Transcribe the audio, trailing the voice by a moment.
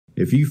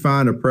If you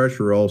find a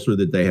pressure ulcer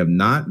that they have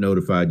not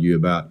notified you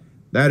about,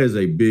 that is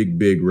a big,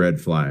 big red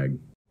flag.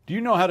 Do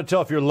you know how to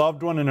tell if your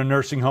loved one in a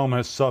nursing home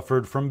has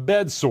suffered from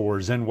bed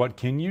sores, and what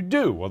can you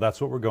do? Well,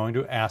 that's what we're going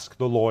to ask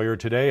the lawyer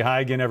today.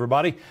 Hi again,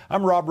 everybody.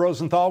 I'm Rob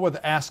Rosenthal with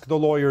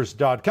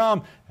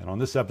AskTheLawyers.com, and on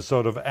this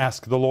episode of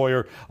Ask the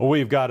Lawyer,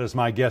 we've got as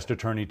my guest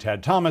attorney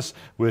Tad Thomas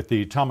with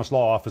the Thomas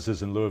Law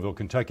Offices in Louisville,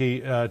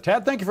 Kentucky.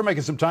 Tad, thank you for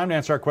making some time to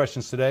answer our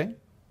questions today.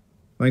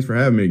 Thanks for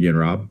having me again,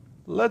 Rob.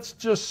 Let's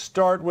just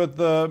start with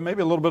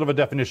maybe a little bit of a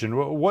definition.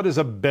 What is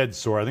a bed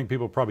sore? I think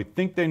people probably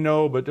think they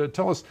know, but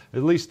tell us,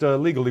 at least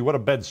legally, what a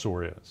bed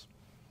sore is.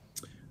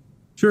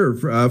 Sure.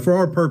 For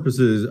our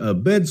purposes, a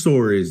bed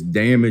sore is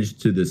damage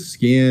to the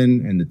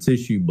skin and the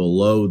tissue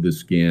below the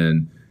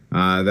skin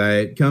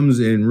that comes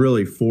in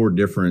really 4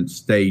 different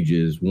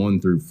stages,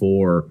 1 through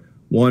 4,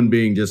 one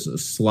being just a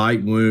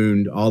slight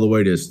wound all the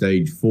way to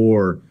stage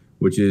 4,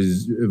 which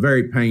is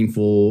very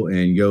painful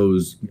and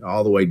goes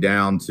all the way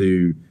down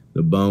to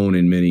the bone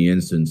in many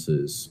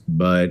instances,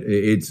 but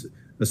it's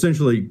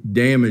essentially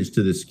damage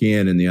to the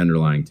skin and the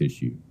underlying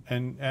tissue.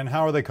 And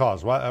how are they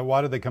caused?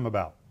 Why do they come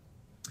about?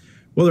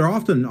 Well, they're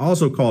often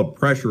also called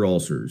pressure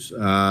ulcers,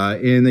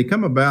 and they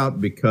come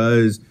about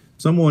because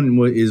someone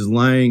is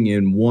laying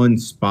in one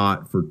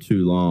spot for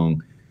too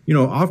long. You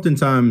know,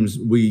 oftentimes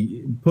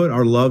we put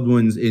our loved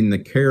ones in the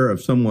care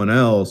of someone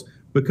else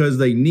because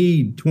they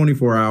need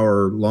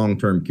 24-hour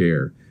long-term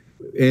care.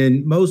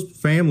 And most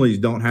families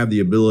don't have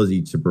the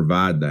ability to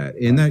provide that.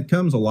 And that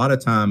comes a lot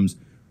of times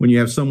when you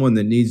have someone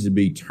that needs to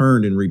be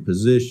turned and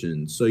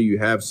repositioned. So you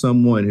have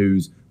someone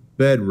who's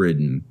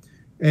bedridden.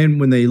 And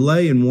when they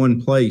lay in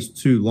one place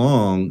too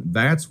long,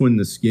 that's when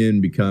the skin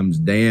becomes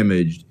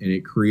damaged and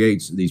it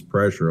creates these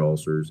pressure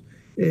ulcers.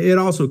 It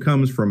also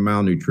comes from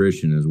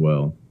malnutrition as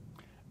well.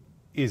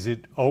 Is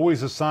it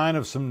always a sign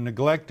of some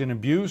neglect and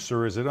abuse,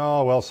 or is it,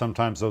 oh, well,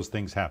 sometimes those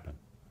things happen?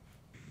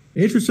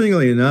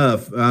 Interestingly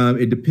enough,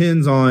 it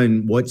depends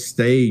on what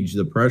stage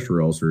the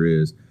pressure ulcer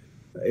is.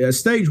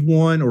 Stage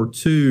 1 or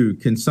 2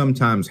 can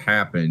sometimes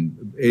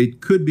happen.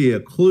 It could be a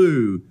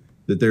clue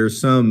that there's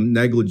some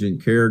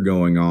negligent care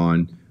going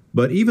on.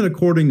 But even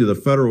according to the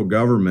federal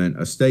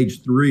government, a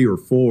stage 3 or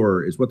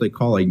 4 is what they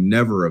call a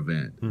never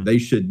event. They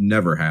should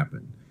never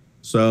happen.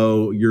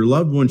 So your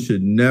loved one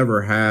should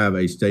never have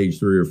a stage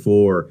 3 or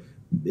 4.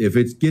 If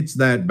it gets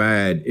that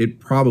bad, it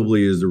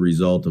probably is the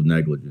result of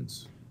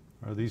negligence.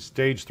 Are these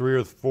stage 3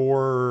 or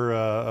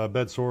 4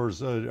 bed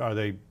sores, are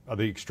they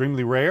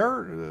extremely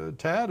rare,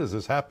 Tad? Does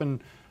this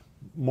happen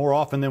more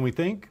often than we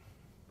think?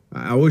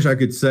 I wish I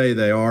could say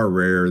they are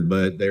rare,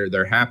 but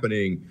they're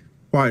happening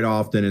quite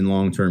often in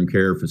long-term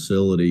care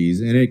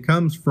facilities. And it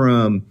comes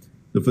from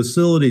the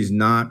facilities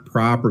not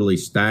properly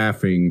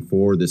staffing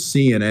for the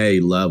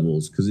CNA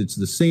levels, because it's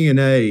the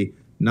CNA,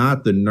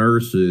 not the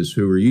nurses,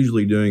 who are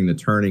usually doing the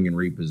turning and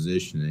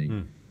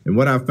repositioning. And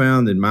what I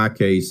found in my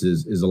case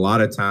is a lot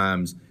of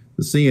times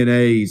the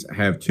CNAs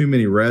have too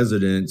many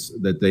residents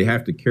that they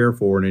have to care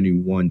for at any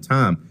one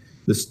time.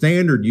 The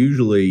standard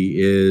usually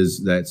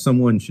is that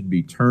someone should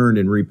be turned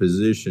and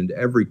repositioned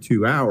every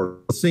 2 hours.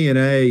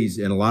 CNAs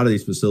in a lot of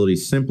these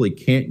facilities simply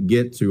can't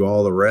get to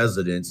all the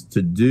residents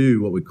to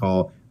do what we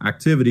call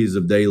activities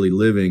of daily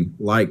living,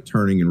 like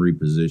turning and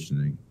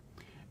repositioning.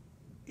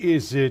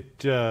 Is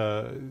it,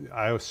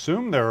 I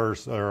assume there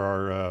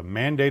are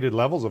mandated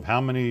levels of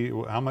how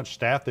much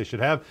staff they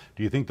should have.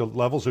 Do you think the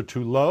levels are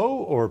too low,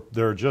 or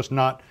they're just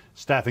not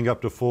staffing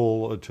up to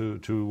full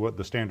to what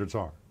the standards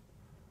are?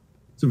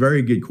 It's a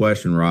very good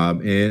question,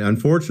 Rob. And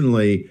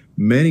unfortunately,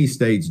 many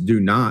states do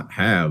not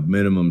have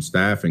minimum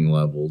staffing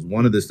levels.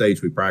 One of the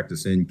states we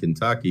practice in,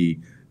 Kentucky,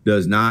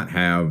 does not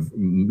have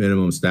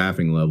minimum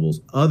staffing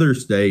levels. Other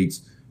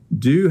states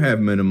do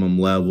have minimum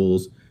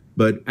levels,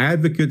 but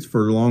advocates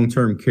for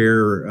long-term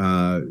care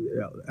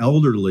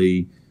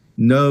elderly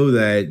know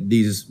that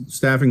these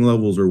staffing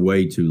levels are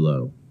way too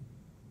low.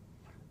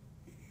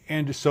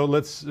 And so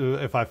let's,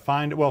 if I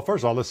find, well,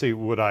 first of all, let's see,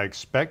 would I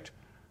expect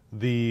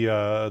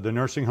the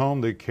nursing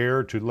home, the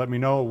care, to let me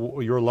know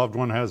your loved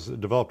one has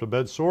developed a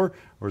bed sore,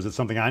 or is it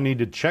something I need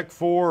to check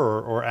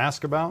for or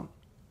ask about?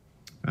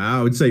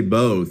 I would say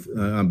both.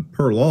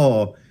 Per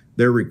law,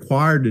 they're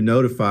required to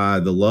notify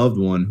the loved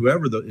one,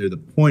 whoever the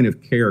point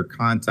of care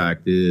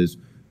contact is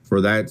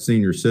for that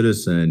senior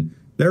citizen.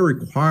 They're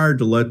required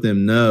to let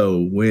them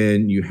know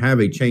when you have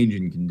a change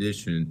in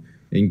condition,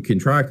 and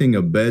contracting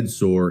a bed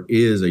sore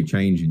is a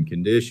change in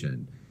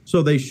condition.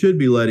 So they should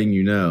be letting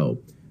you know.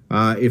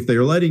 If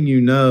they're letting you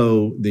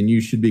know, then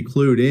you should be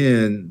clued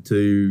in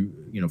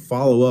to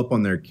follow up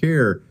on their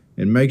care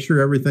and make sure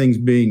everything's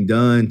being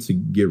done to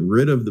get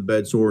rid of the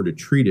bed sore, to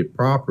treat it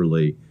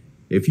properly.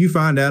 If you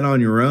find out on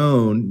your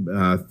own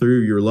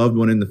through your loved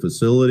one in the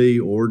facility,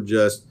 or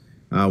just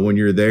when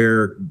you're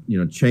there,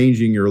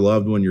 changing your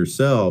loved one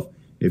yourself,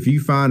 if you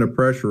find a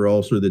pressure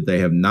ulcer that they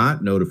have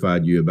not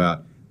notified you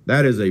about,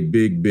 that is a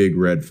big, big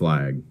red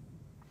flag.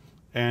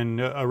 And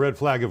a red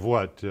flag of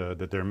what?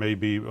 That there may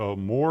be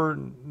more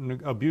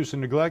abuse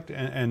and neglect?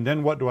 And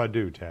then what do I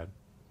do, Tad?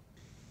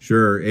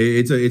 Sure.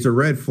 It's a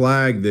red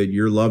flag that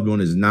your loved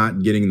one is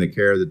not getting the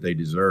care that they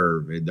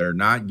deserve. They're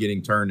not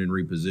getting turned and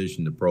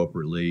repositioned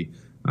appropriately.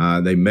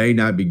 They may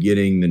not be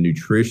getting the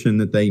nutrition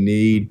that they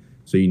need.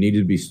 So you need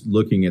to be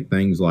looking at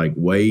things like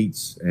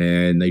weights,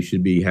 and they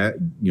should be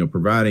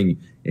providing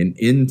an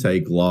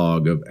intake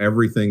log of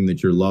everything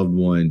that your loved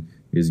one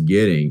is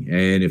getting.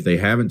 And if they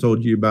haven't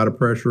told you about a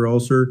pressure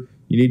ulcer,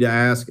 you need to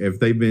ask if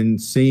they've been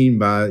seen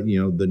by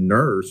the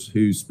nurse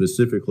who's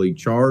specifically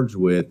charged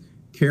with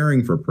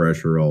caring for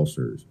pressure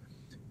ulcers.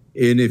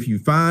 And if you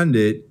find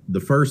it,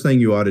 the first thing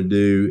you ought to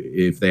do,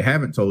 if they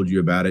haven't told you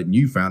about it and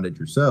you found it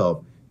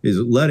yourself, is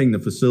letting the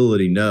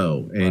facility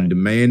know and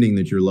demanding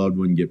that your loved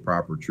one get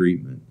proper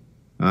treatment.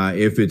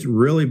 If it's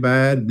really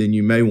bad, then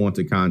you may want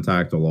to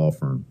contact a law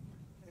firm.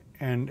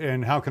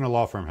 And how can a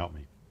law firm help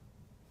me?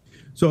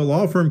 So a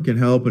law firm can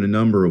help in a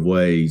number of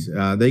ways.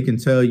 They can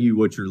tell you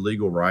what your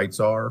legal rights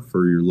are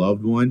for your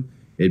loved one.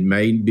 It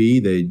may be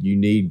that you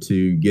need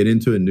to get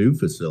into a new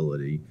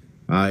facility.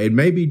 It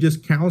may be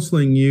just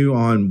counseling you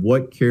on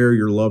what care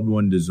your loved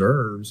one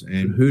deserves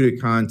and who to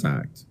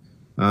contact.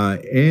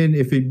 And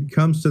if it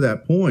comes to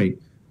that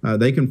point,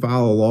 they can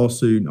file a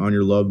lawsuit on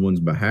your loved one's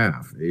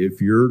behalf.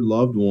 If your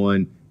loved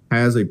one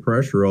has a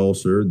pressure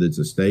ulcer that's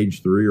a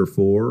stage 3 or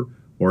 4,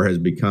 or has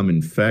become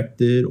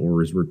infected or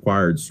has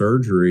required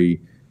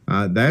surgery,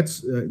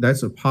 that's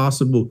a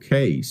possible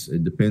case.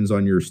 It depends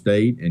on your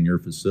state and your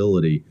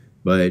facility,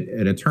 but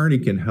an attorney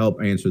can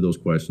help answer those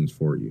questions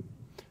for you.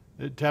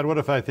 Tad, what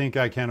if I think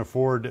I can't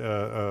afford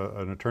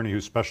an attorney who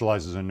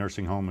specializes in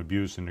nursing home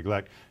abuse and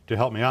neglect to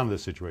help me out in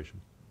this situation?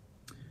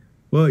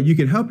 Well, you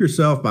can help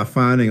yourself by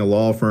finding a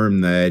law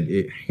firm that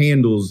it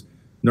handles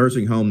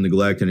nursing home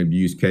neglect and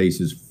abuse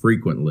cases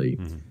frequently.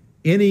 Mm-hmm.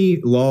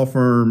 Any law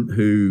firm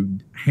who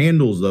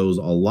handles those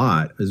a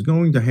lot is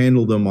going to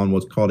handle them on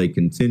what's called a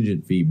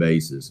contingent fee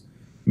basis,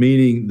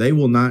 meaning they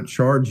will not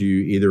charge you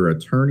either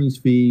attorney's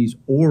fees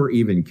or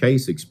even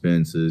case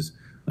expenses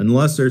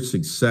unless they're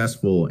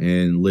successful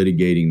in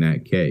litigating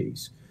that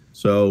case.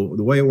 So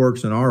the way it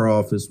works in our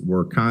office,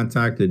 we're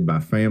contacted by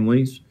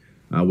families.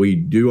 We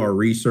do our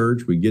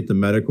research, we get the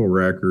medical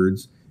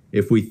records.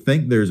 If we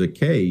think there's a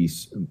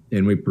case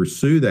and we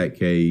pursue that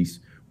case,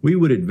 we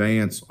would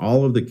advance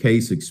all of the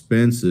case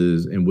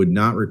expenses and would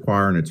not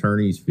require an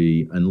attorney's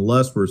fee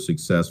unless we're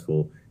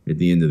successful at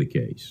the end of the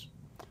case.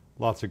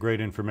 Lots of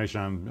great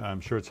information. I'm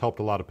sure it's helped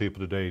a lot of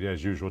people today,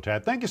 as usual,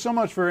 Tad. Thank you so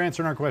much for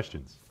answering our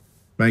questions.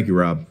 Thank you,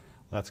 Rob.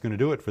 That's going to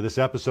do it for this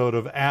episode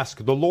of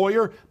Ask the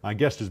Lawyer. My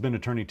guest has been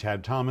attorney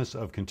Tad Thomas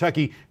of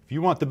Kentucky. If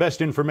you want the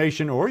best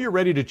information or you're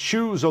ready to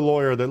choose a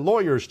lawyer that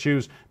lawyers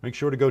choose, make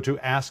sure to go to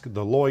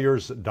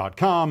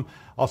askthelawyers.com.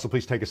 Also,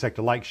 please take a sec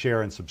to like,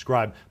 share, and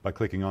subscribe by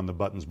clicking on the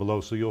buttons below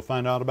so you'll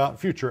find out about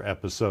future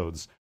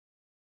episodes.